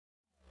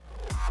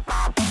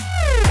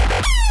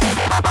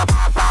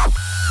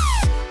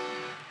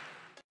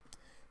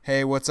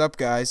Hey, what's up,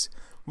 guys?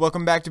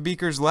 Welcome back to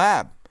Beaker's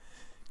Lab.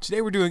 Today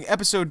we're doing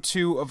episode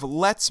 2 of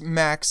Let's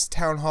Max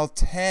Town Hall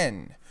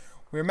 10.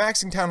 We're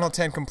maxing Town Hall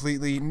 10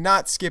 completely,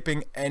 not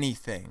skipping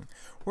anything.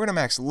 We're going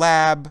to max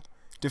lab,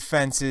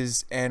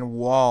 defenses, and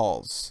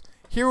walls.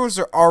 Heroes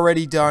are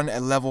already done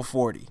at level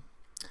 40.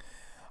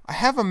 I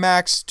have a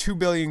max 2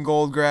 billion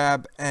gold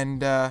grab,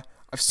 and I've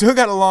still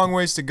got a long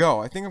ways to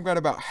go. I think I've got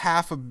about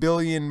 $500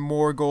 million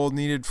more gold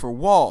needed for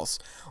walls.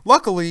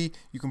 Luckily,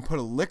 you can put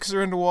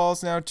elixir into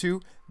walls now too.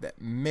 That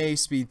may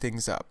speed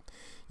things up.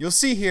 You'll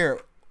see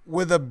here,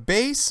 with a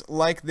base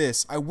like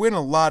this, I win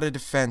a lot of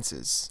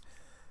defenses.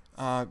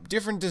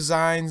 Different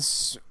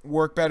designs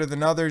work better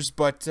than others,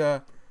 but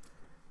the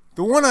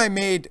one I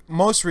made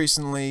most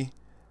recently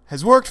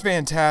has worked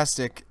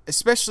fantastic,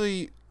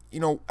 especially,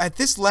 at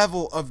this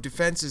level of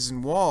defenses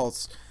and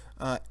walls.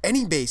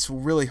 Any base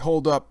will really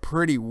hold up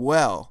pretty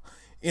well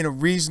in a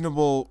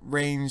reasonable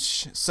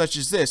range such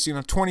as this.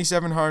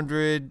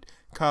 2700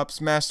 cups,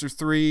 master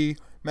 3,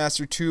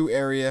 master 2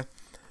 area.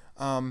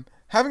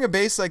 Having a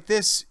base like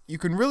this, you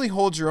can really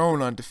hold your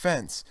own on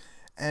defense,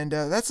 and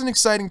that's an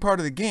exciting part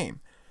of the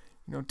game.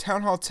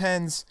 Town Hall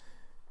 10s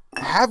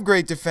have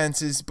great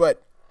defenses,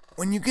 but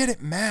when you get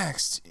it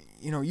maxed,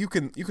 you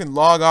can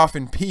log off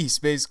in peace.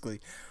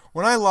 Basically,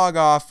 when I log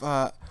off,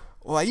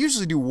 well, I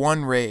usually do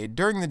one raid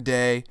during the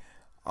day.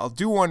 I'll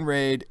do one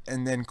raid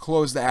and then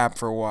close the app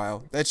for a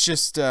while. That's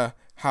just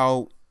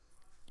how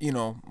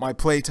my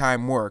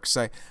playtime works.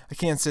 I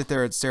can't sit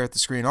there and stare at the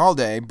screen all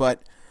day,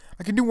 but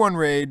I can do one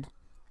raid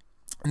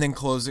and then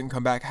close it and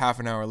come back half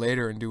an hour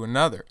later and do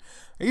another.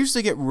 I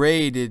usually get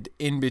raided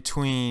in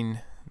between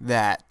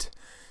that.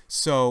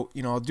 So,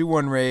 I'll do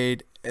one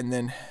raid and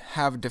then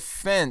have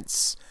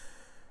defense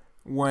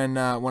when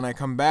I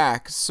come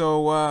back.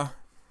 So,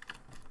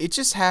 it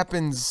just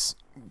happens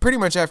pretty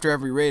much after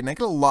every raid, and I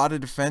get a lot of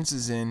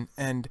defenses in,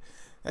 and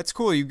that's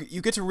cool. You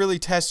get to really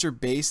test your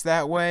base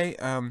that way.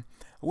 I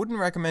wouldn't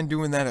recommend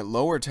doing that at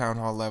lower Town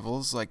Hall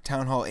levels, like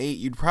Town Hall 8.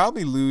 You'd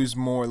probably lose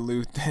more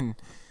loot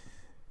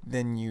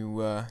than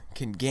you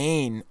can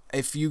gain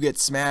if you get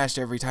smashed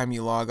every time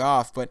you log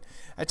off. But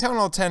at Town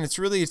Hall 10, it's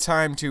really a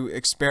time to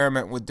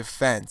experiment with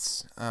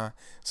defense.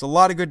 It's a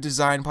lot of good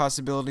design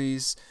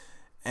possibilities,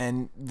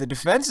 and the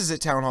defenses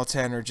at Town Hall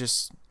 10 are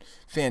just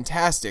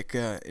fantastic.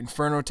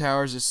 Inferno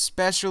towers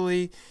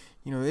especially,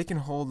 they can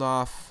hold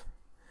off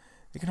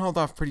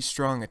pretty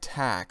strong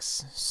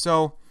attacks.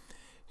 So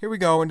here we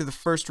go into the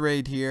first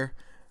raid here.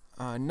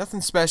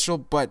 Nothing special,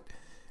 but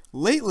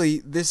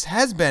lately this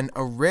has been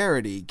a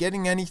rarity.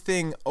 Getting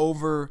anything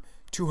over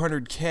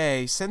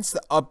 200k since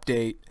the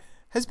update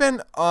has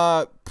been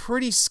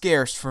pretty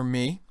scarce for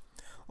me.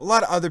 A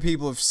lot of other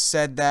people have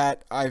said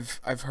that,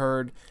 I've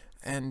heard,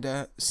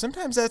 and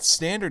sometimes that's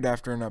standard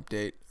after an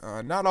update.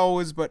 Not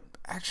always, but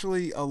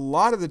actually a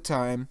lot of the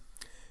time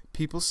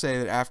people say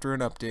that after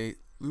an update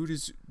loot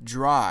is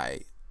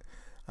dry.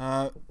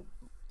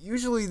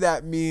 Usually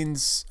that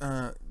means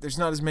there's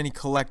not as many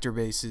collector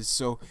bases,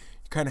 so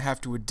you kind of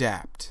have to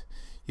adapt.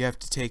 You have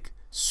to take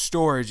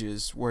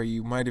storages where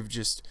you might have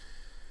just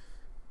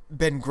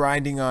been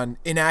grinding on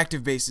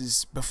inactive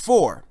bases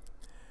before.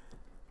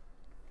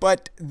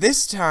 But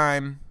this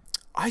time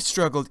I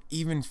struggled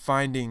even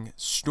finding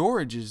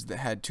storages that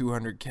had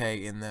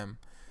 200k in them.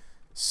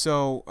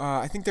 So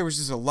I think there was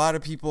just a lot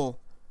of people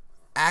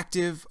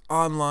active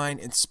online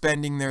and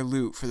spending their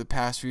loot for the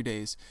past few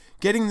days,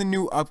 getting the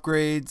new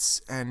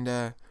upgrades,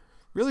 and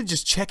really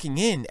just checking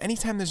in.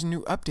 Anytime there's a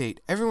new update,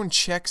 everyone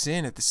checks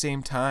in at the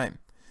same time,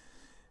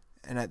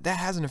 and that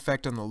has an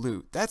effect on the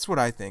loot. That's what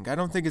I think. I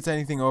don't think it's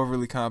anything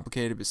overly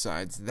complicated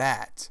besides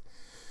that.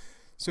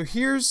 So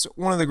here's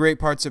one of the great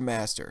parts of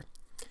Master.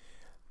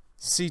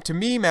 See, to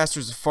me,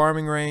 Master's a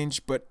farming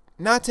range, but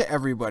not to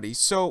everybody.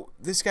 So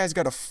this guy's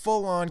got a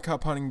full-on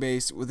cup hunting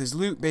base with his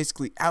loot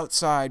basically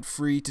outside,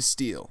 free to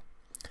steal.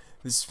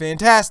 This is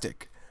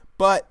fantastic,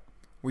 but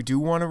we do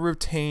want to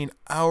retain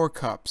our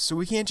cups, so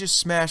we can't just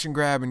smash and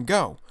grab and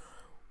go.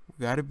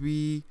 We gotta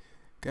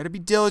be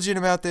diligent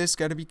about this.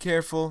 Gotta be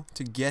careful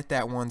to get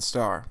that 1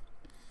 star.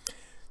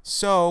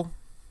 So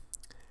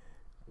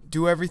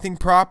do everything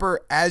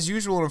proper as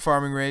usual in a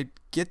farming raid.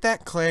 Get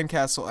that clan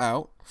castle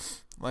out,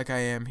 like I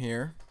am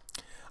here.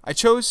 I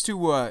chose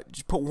to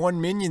just put 1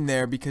 minion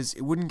there because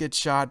it wouldn't get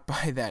shot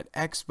by that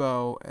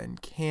X-bow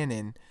and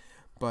cannon,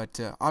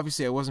 but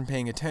obviously I wasn't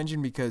paying attention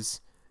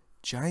because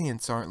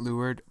giants aren't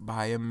lured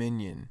by a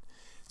minion.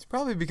 It's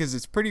probably because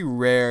it's pretty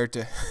rare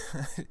to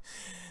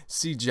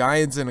see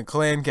giants in a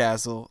clan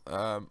castle.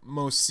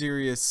 Most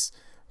serious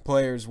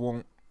players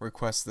won't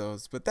request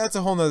those, but that's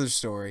a whole nother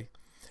story.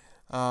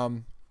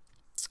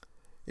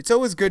 It's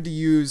always good to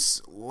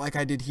use, like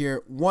I did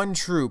here, 1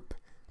 troop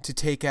to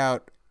take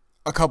out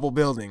a couple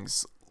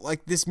buildings.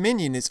 Like this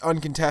minion is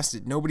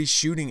uncontested, nobody's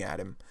shooting at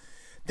him.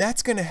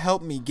 That's gonna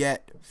help me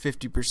get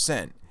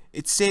 50%.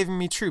 It's saving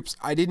me troops.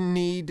 I didn't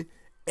need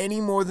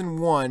any more than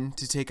 1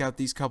 to take out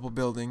these couple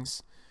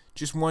buildings,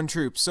 just 1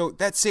 troop. So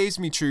that saves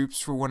me troops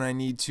for when I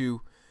need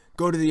to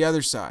go to the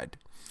other side,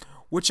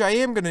 which I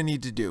am gonna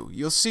need to do.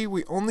 You'll see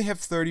we only have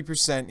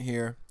 30%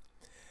 here,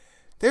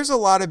 there's a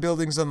lot of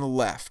buildings on the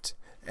left,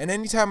 and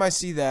anytime I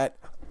see that,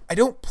 I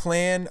don't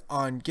plan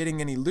on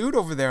getting any loot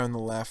over there on the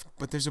left,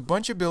 but there's a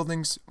bunch of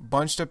buildings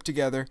bunched up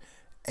together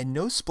and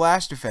no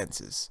splash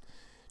defenses.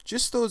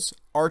 Just those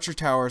archer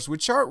towers,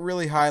 which aren't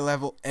really high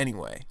level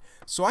anyway.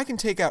 So I can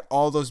take out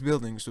all those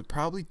buildings with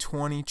probably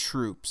 20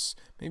 troops.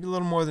 Maybe a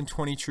little more than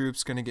 20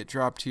 troops going to get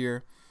dropped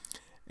here.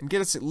 And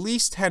get us at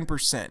least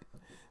 10%. Then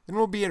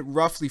we'll be at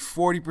roughly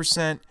 40%.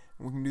 And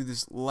we can do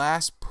this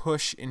last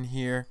push in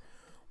here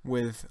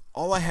with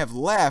all I have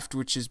left,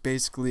 which is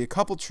basically a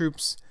couple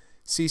troops,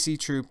 CC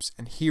troops,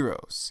 and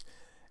heroes.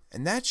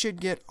 And that should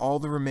get all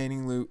the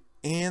remaining loot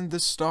and the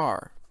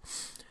star.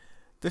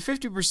 The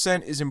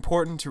 50% is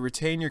important to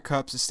retain your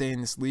cups to stay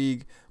in this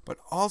league, but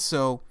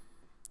also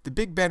the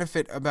big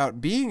benefit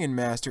about being in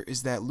Master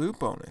is that loot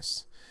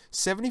bonus.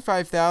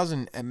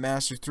 75,000 at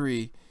Master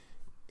 3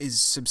 is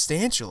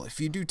substantial. If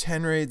you do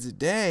 10 raids a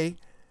day,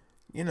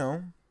 you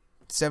know,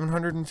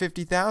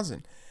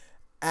 750,000.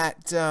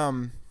 At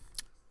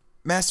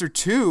Master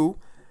 2,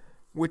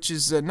 which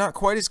is not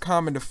quite as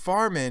common to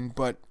farm in,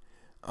 but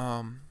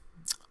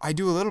I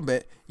do a little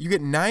bit, you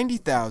get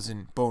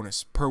 90,000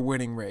 bonus per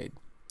winning raid.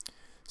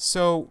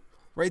 So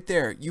right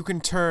there, you can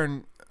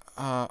turn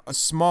a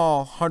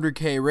small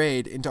 100k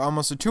raid into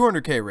almost a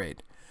 200k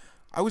raid.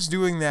 I was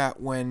doing that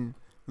when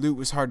loot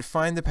was hard to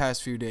find the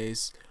past few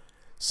days.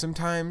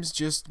 Sometimes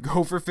just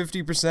go for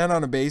 50%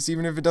 on a base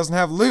even if it doesn't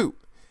have loot.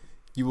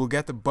 You will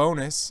get the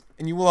bonus,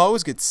 and you will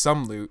always get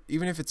some loot,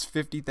 even if it's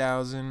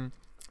 50,000,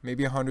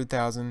 maybe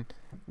 100,000.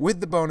 With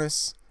the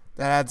bonus,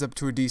 that adds up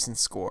to a decent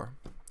score.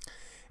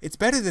 It's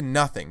better than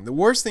nothing. The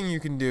worst thing you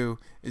can do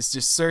is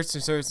just search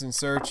and search and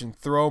search and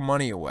throw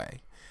money away.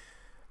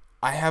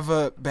 I have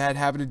a bad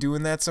habit of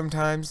doing that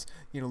sometimes,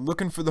 you know,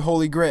 looking for the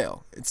Holy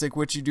Grail. It's like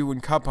what you do in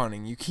cup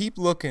hunting. You keep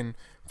looking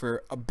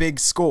for a big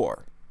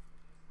score.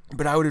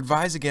 But I would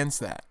advise against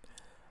that.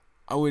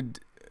 I would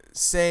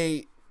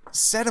say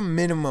set a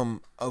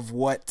minimum of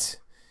what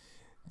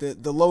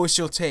the lowest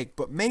you'll take,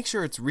 but make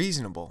sure it's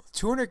reasonable.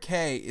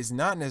 200k is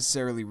not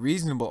necessarily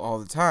reasonable all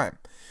the time.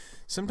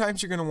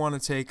 Sometimes you're going to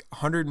want to take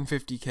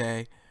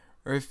 150k,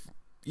 or if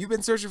you've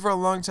been searching for a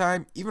long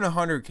time, even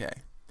 100k.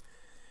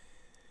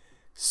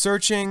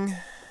 Searching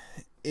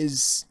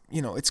is,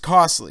 you know, it's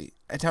costly.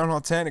 At Town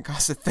Hall 10, it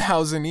costs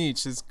 1,000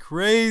 each. It's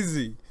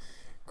crazy.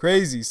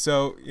 Crazy.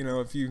 So, you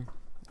know, if you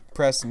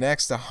press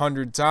next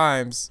 100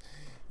 times,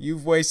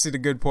 you've wasted a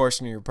good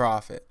portion of your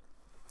profit.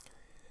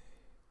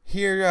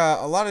 Here,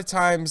 a lot of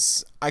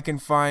times I can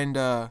find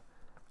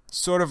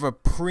sort of a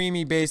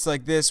preemie base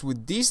like this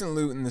with decent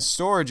loot in the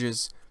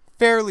storages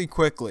fairly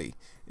quickly.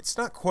 It's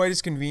not quite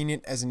as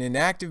convenient as an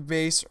inactive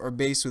base or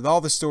base with all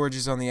the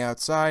storages on the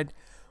outside,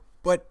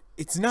 but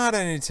it's not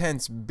an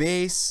intense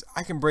base.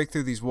 I can break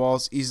through these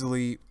walls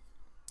easily,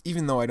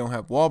 even though I don't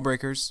have wall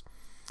breakers.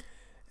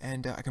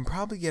 And I can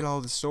probably get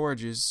all the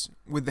storages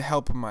with the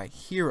help of my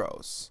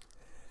heroes.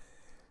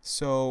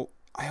 So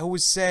I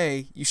always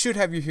say you should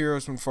have your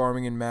heroes when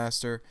farming in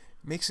Master.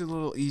 Makes it a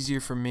little easier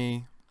for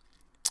me.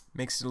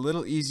 Makes it a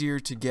little easier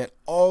to get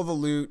all the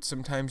loot.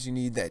 Sometimes you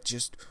need that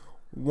just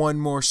one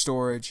more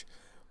storage.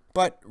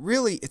 But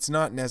really, it's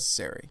not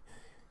necessary.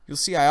 You'll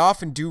see I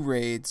often do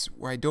raids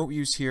where I don't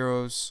use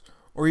heroes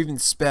or even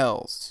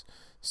spells.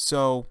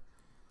 So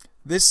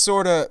this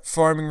sort of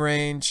farming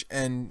range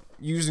and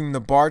using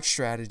the Bart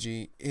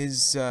strategy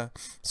is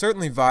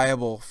certainly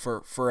viable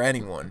for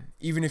anyone.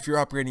 Even if you're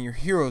upgrading your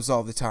heroes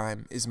all the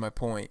time, is my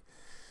point.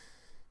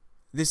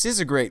 This is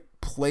a great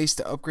place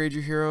to upgrade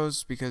your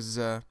heroes because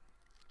a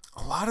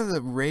lot of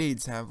the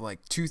raids have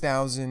like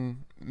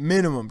 2,000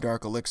 minimum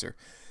Dark Elixir.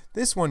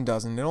 This one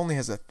doesn't. It only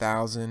has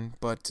 1,000,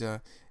 but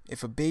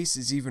if a base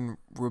is even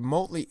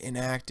remotely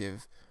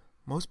inactive,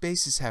 most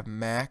bases have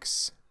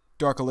max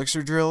Dark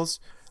Elixir drills.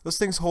 Those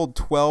things hold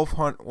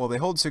 1,200, well, they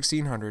hold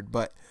 1,600,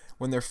 but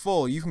when they're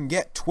full, you can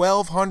get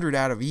 1,200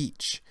 out of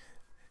each.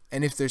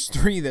 And if there's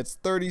 3, that's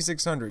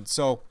 3,600.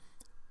 So,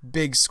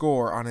 big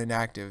score on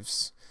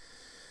inactives.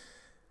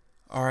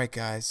 Alright,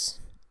 guys.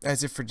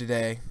 That's it for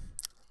today.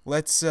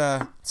 Let's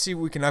see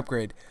what we can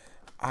upgrade.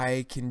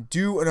 I can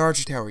do an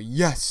archer tower.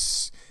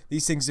 Yes!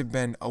 These things have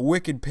been a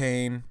wicked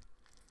pain.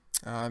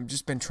 I've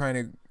just been trying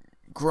to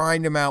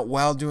grind them out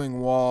while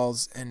doing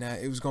walls, and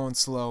it was going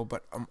slow,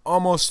 but I'm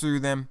almost through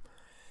them.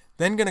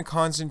 Then going to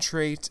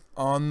concentrate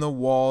on the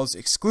walls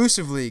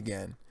exclusively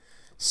again.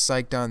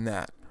 Psyched on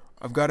that.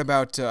 I've got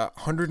about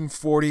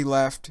 140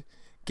 left,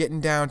 getting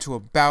down to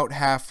about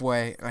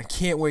halfway, and I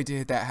can't wait to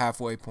hit that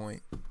halfway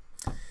point.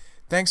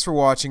 Thanks for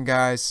watching,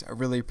 guys. I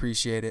really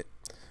appreciate it.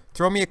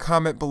 Throw me a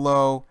comment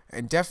below,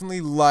 and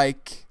definitely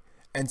like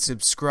and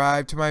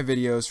subscribe to my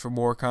videos for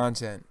more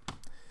content.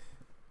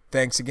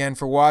 Thanks again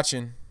for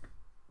watching.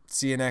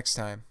 See you next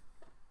time.